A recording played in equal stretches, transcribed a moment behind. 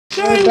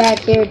We're back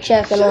here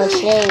checking on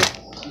Shane.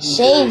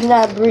 Shane's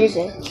not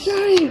breathing.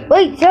 Shane.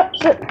 Wait, try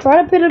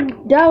to put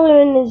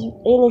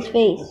 $1 in his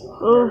face.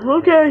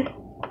 Okay.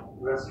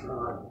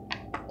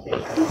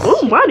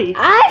 Oh, money.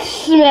 I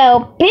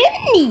smell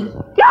penny.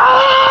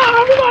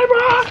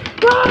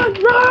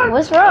 Run.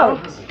 What's wrong?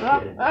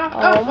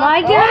 Oh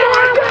my god!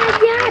 Oh my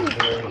god!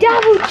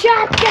 Double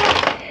chopped up!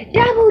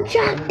 Double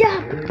chopped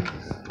up!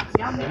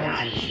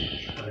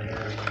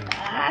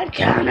 I'm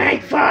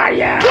coming for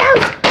you.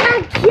 Ghost!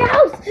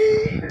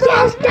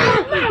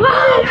 Stop!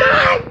 Oh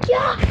my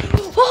god!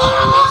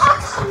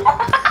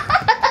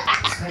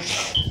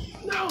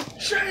 No,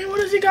 Shane, what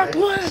has he got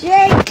planned?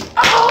 Jake!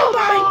 Oh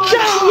my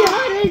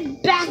god! His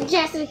back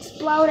just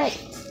exploded.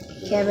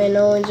 Kevin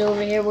Owens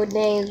over here with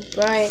names.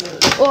 Brian.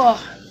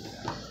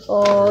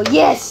 Oh,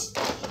 yes.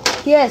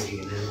 Yes.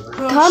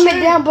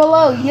 Comment down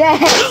below.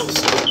 Yes.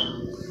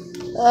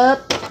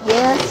 Up.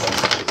 Yes.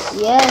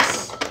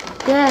 Yes.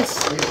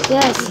 Yes.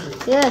 Yes.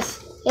 Yes.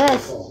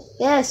 Yes.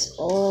 Yes.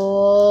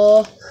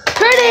 Oh.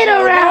 Turn it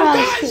around.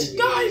 Guys.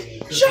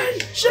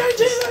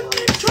 Shane's in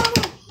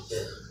trouble.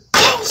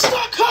 House.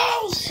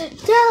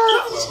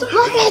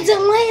 Look at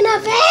Zelena.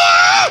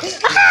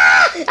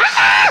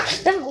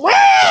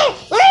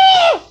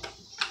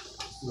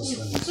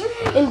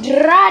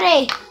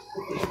 Andrade.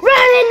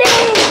 Running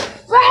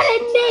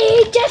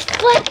knee. Just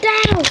flipped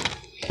down.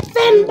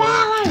 Finn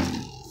Balor.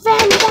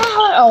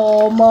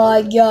 Oh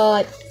my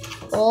god.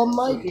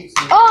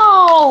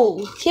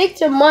 Oh!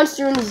 Kicked a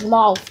monster in his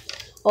mouth.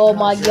 Oh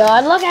my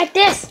god. Look at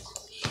this.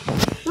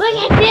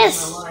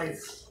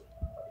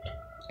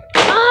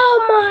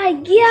 Oh my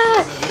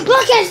god.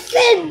 Look at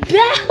Finn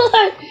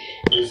Balor.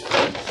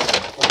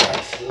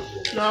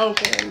 No,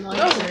 God, no!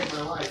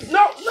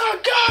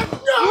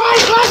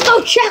 Let's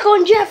go check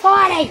on Jeff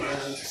Hardy.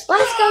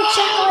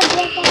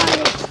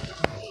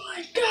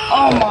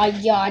 Oh my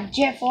god,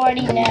 Jeff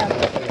Hardy now.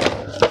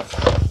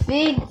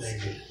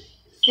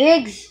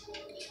 Figs.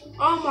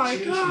 Oh my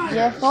god.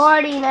 Jeff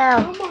Hardy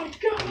now. Oh my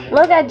god.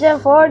 Look at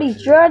Jeff Hardy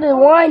trying to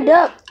wind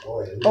up.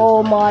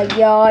 Oh my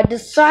god,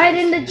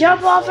 deciding to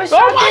jump off or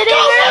something.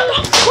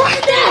 Oh my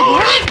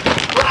god.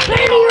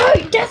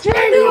 That's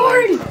Randy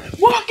Orton.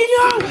 Walking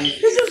out.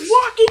 This is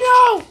walking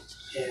out.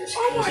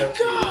 Oh my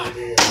god.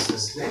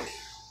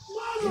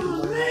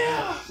 Mama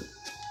mia.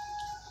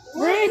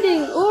 Randy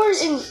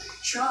Orton.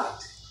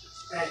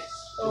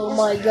 Oh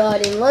my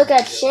god, and look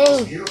at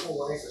Shane.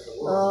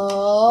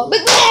 Oh,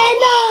 McMahon!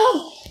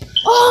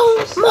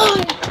 Oh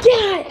my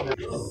god!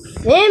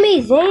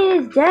 Sami Zayn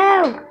is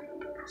down.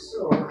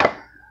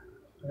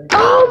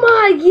 Oh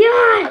my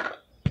god!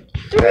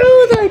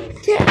 Through the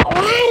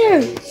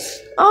ladder.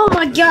 Oh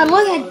my god,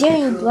 look at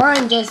Daniel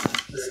Bryan just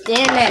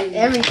staring at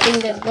everything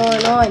that's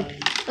going on.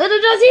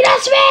 Does he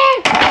not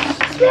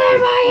spare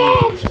my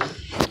head?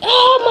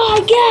 Oh my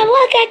god,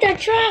 look at the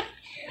truck.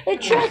 The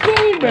truck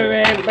getting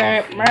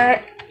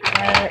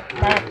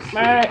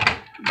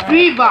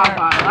Viva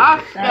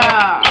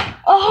Alaska!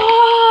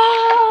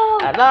 Oh!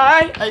 I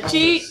lie, I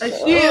cheat, I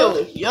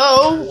steal.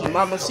 Yo,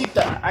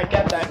 mamacita, I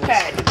got that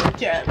cat in the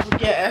cat for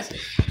gas.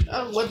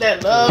 With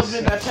that love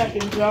and that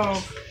second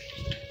John.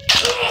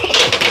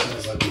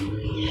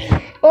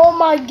 Oh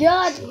my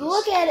god,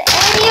 look at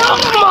Eddie. Oh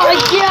my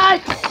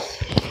god.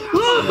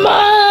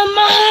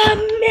 Mamma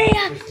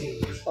mia.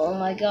 Oh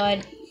my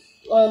god.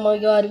 Oh my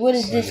god, what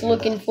is this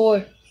looking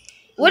for?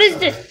 What is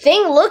this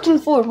thing looking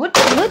for? What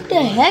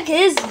the heck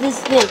is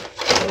this thing?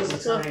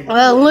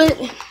 Well,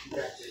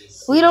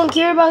 we don't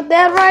care about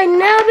that right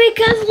now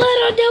because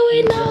little do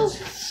we know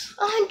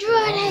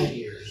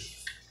Andrade.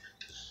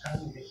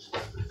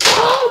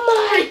 Oh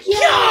my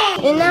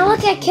god! And now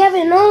look at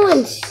Kevin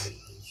Owens.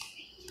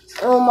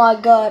 Oh my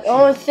god,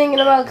 Owens thinking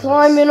about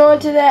climbing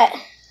onto that.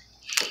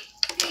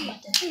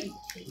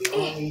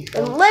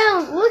 And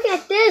now look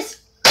at this.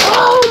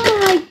 Oh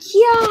my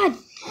god!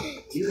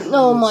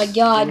 Oh my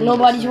god,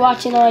 nobody's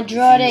watching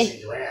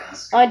Andrade.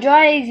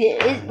 Andrade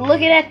is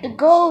looking at the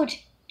gold.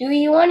 Do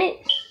you want it?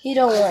 You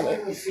don't want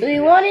it. Do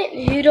you want it?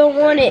 You don't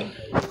want it.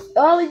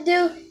 All we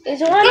do is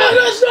want it.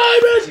 His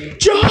name is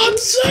John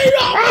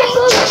Cena!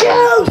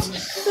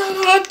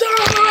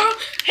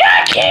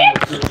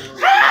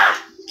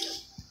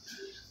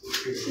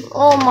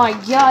 Oh my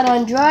god,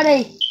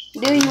 Andrade.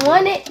 Do you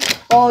want it?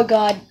 Oh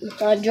god,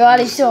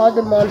 Andrade saw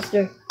the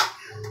monster.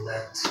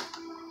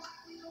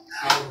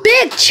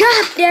 Big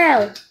chop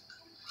down.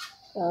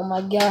 Oh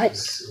my god.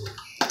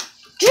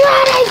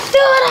 Andrade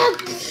stood up.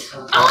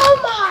 Oh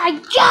my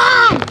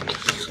god.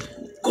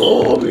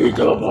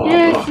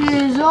 This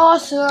is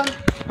awesome.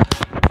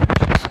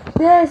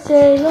 This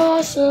is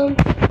awesome.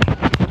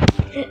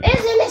 Isn't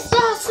this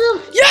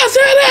awesome? Yes,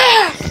 it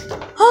is!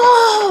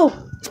 Oh!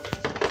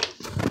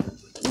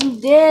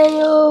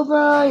 Daniel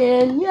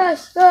Bryan,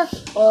 yes, sir.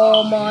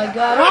 Oh my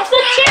god. Off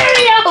the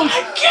Cheerios!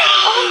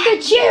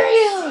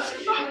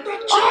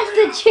 Off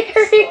the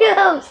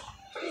Cheerios!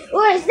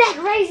 What is that?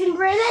 Raisin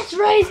Bran? That's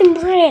Raisin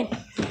Bran.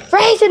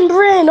 Raisin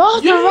Bran.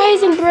 Off the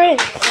Raisin Bran.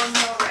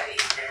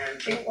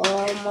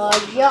 Oh my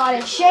god.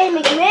 And Shane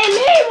McMahon,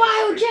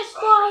 meanwhile, just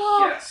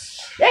fall off.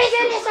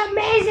 Isn't this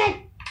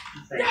amazing?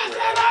 Yes,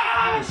 it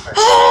is!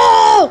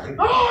 Oh!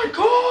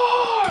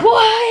 Hardcore!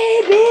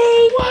 Baby!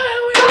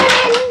 What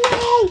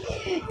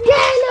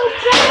Daniel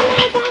Bryan!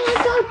 I gotta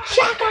go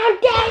check on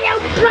Daniel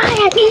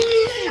Bryan!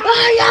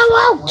 Are you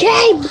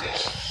okay?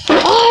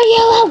 Are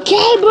you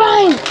okay,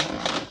 Brian?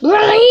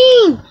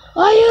 Brian!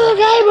 Are you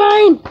okay,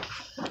 Brian?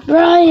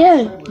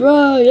 Brian!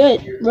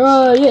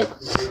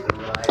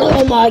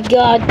 Oh my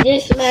god,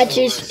 this match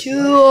is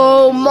too.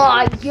 Oh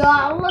my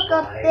god, look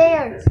up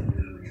there.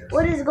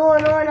 What is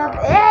going on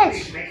up there?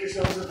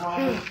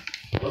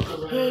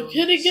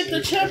 Can he get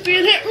the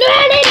champion here?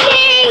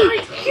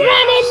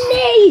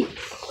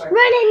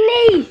 Running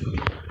knee!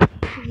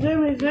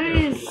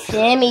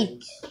 Sammy.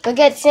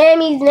 Forget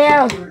Sammy's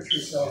now.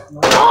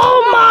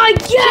 Oh my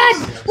god!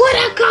 What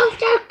a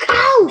coaster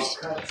coast!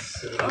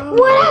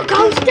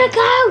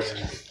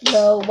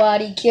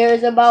 Nobody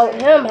cares about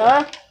him,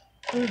 huh?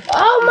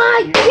 Oh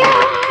my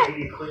god!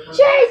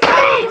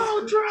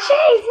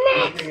 She's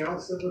next!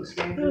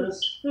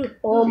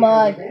 Oh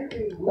my.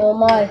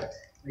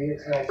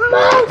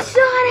 Most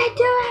it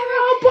to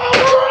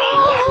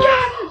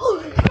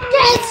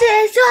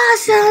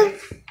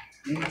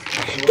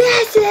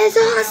This is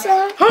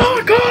awesome!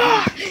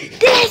 Hardcore!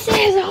 This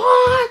is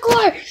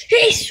hardcore!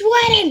 He's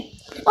sweating!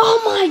 Oh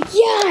my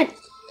god!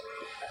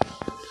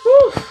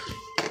 Whew.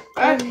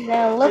 And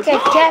now look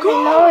at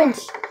Kevin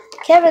Owens.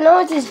 Kevin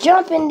Owens is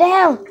jumping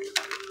down.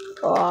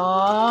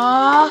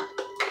 Aww.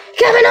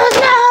 Kevin Owens,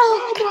 no!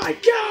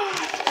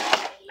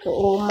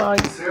 Oh my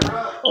god!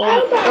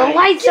 The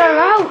lights are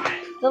out!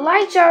 The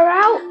lights are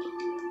out!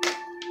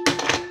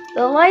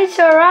 The lights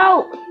are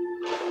out!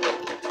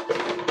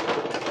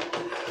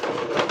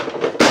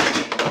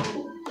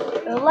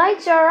 The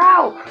lights are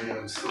out! I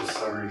am so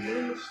sorry. I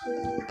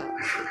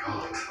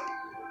forgot.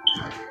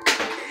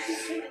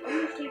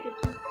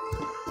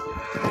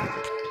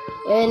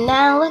 And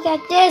now look at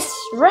this,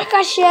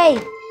 Ricochet.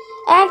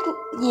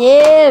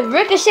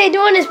 Ricochet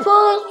doing his pull.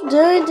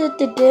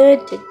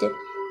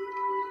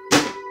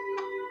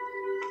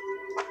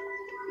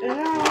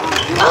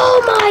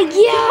 Oh my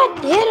god,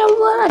 hit him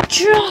with a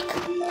truck.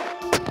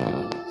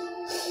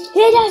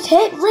 He just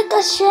hit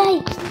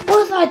Ricochet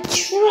with a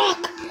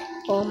truck.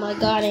 Oh my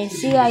god, and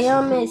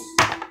CIM missed.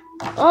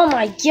 Oh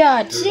my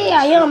god,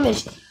 CIM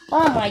missed.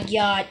 Oh my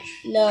god,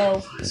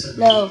 no.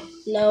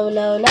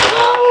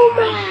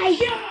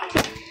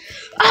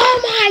 Oh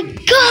my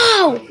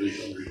god!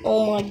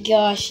 Oh my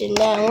gosh, and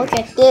now look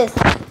at this.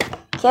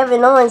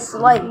 Kevin Owens,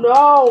 like,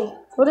 No!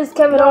 what is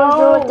Kevin Owens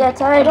doing at that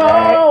time?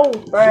 No!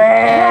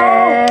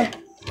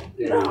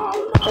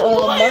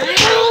 Oh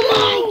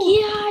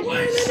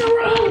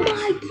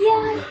my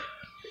god!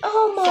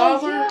 Oh my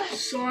Father, god!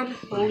 Son,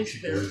 Holy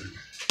Spirit.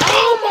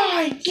 Oh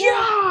my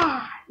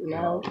god!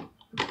 No.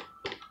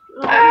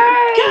 Oh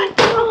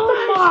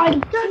my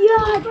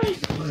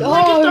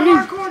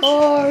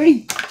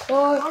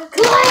god!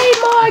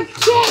 Claymore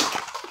kick!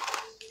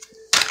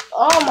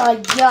 Oh my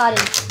god,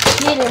 it's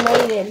getting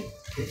Aiden.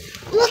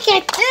 Look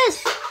at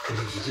this!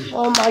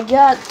 Oh my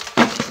god.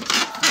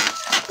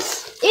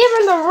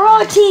 Even the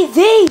Raw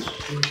TV!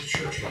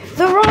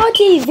 The Raw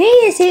TV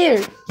is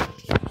here!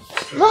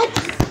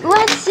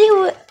 Let's see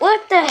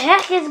what the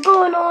heck is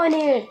going on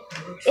here.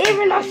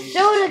 Even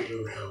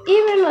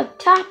the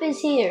top is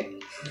here.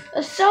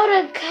 A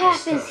soda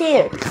cap is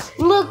here.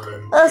 Look,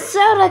 a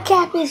soda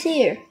cap is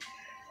here.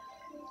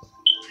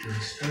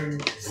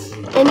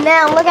 And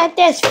now look at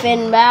this,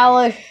 Finn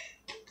Balor.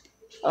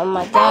 Oh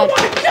my god.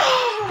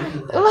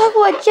 Look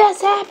what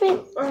just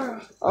happened.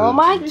 Oh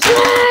my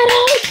god,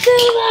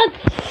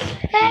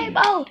 hey,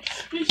 Bo.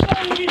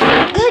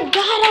 Good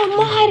God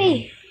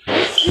Almighty.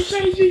 He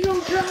says he's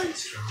okay.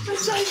 He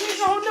says he's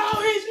no,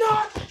 he's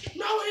not.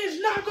 No, he's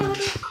not gonna be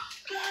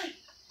okay.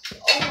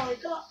 Oh my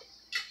god.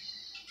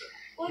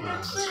 Look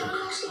at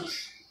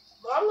this.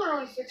 I'm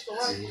gonna fix the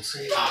light.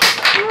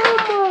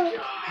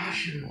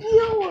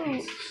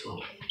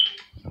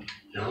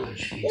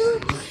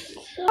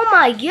 Oh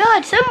my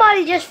god,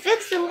 somebody just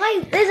fixed the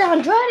light. There's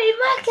Andrade,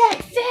 look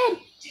at Finn.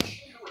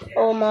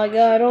 Oh my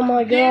god,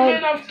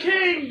 Demon of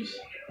Kings.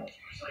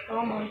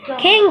 Oh my god.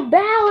 King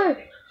Balor.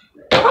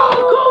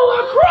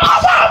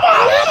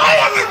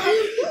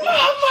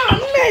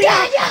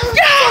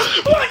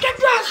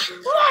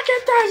 Look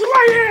at this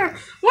right here.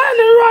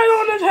 Landing right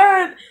on his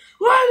head.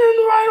 Landing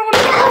right on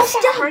his head.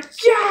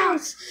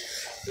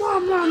 Oh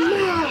my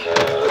god.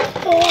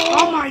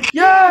 Oh my god.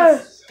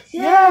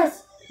 Yes.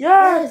 Oh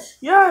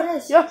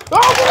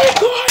my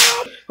god.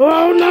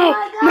 Oh no.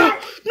 Oh my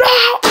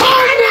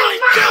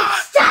god.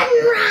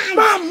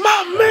 Mamma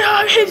mia,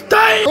 he's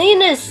dying.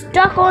 Lena's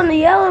stuck on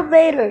the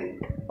elevator.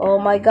 Oh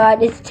my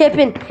god, it's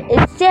tipping.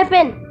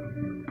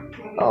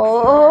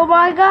 Oh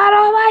my god.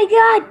 Oh my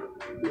god.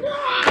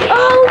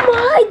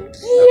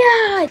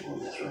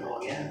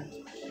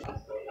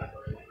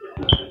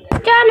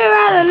 Thunder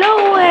out of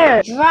nowhere.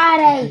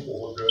 Andrade.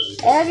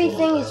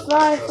 Everything is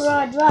fine for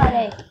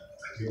Andrade.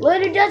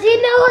 Little does he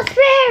know a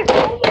spear.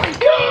 Oh my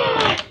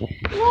god.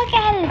 Look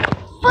at his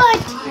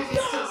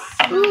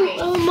foot.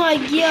 Oh my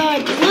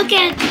god, look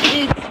at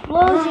the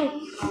explosion.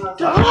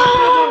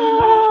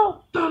 Oh!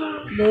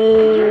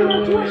 Turn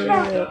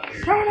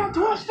on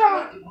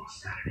Twister!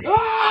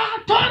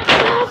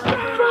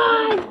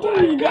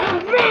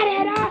 That rat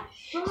at our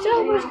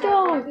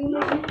superstar.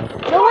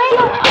 No way,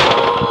 no.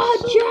 Oh,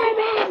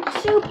 German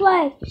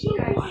suplex.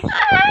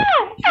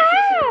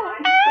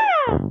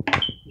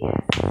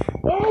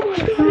 Oh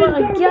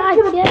my god,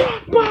 get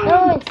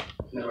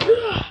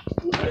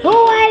who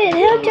added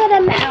him to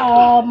the mat?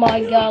 Oh my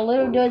god,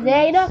 little does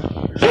they know.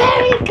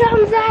 Here he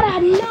comes out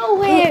of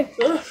nowhere.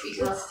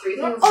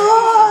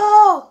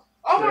 Oh!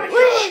 Oh my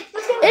god!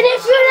 And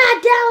if you're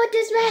not down with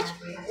this match,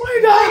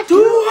 We got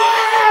 2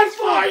 hands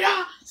for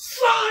ya!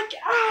 Suck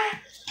ass!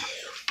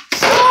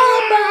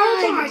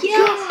 oh my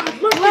god!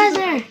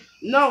 Lesnar!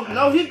 No,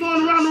 he's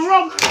going around the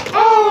rope.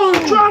 Oh,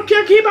 drop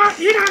kick, he got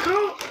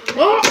caught.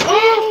 Oh.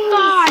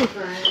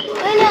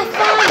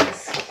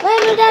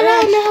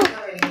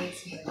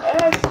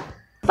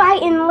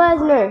 Fighting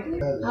Lesnar.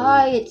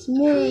 Hi, it's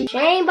me.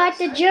 Shane about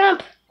to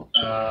jump.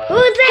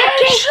 Who's that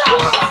kid?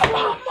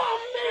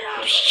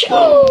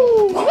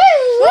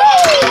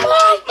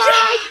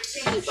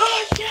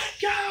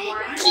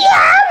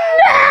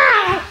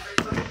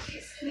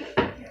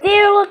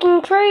 They're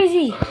looking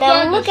crazy.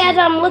 Now look as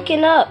I'm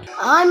looking up.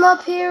 I'm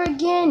up here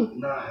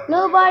again.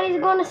 Nobody's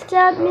gonna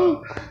stop me.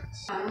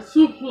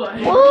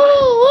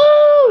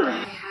 Woo!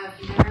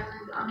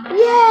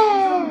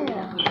 Yeah!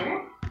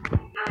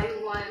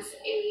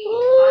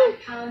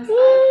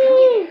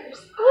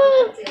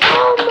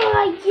 Oh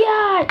my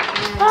god!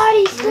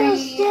 Hardy's still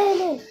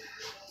standing.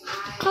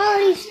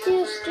 Hardy's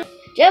still standing.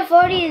 Jeff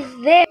Hardy is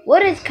there.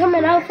 What is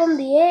coming out from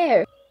the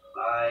air?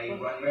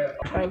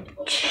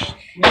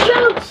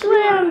 Choke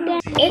slam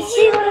down. Is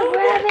he gonna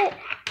grab it?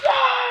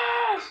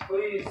 Yes!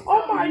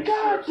 Oh my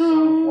god!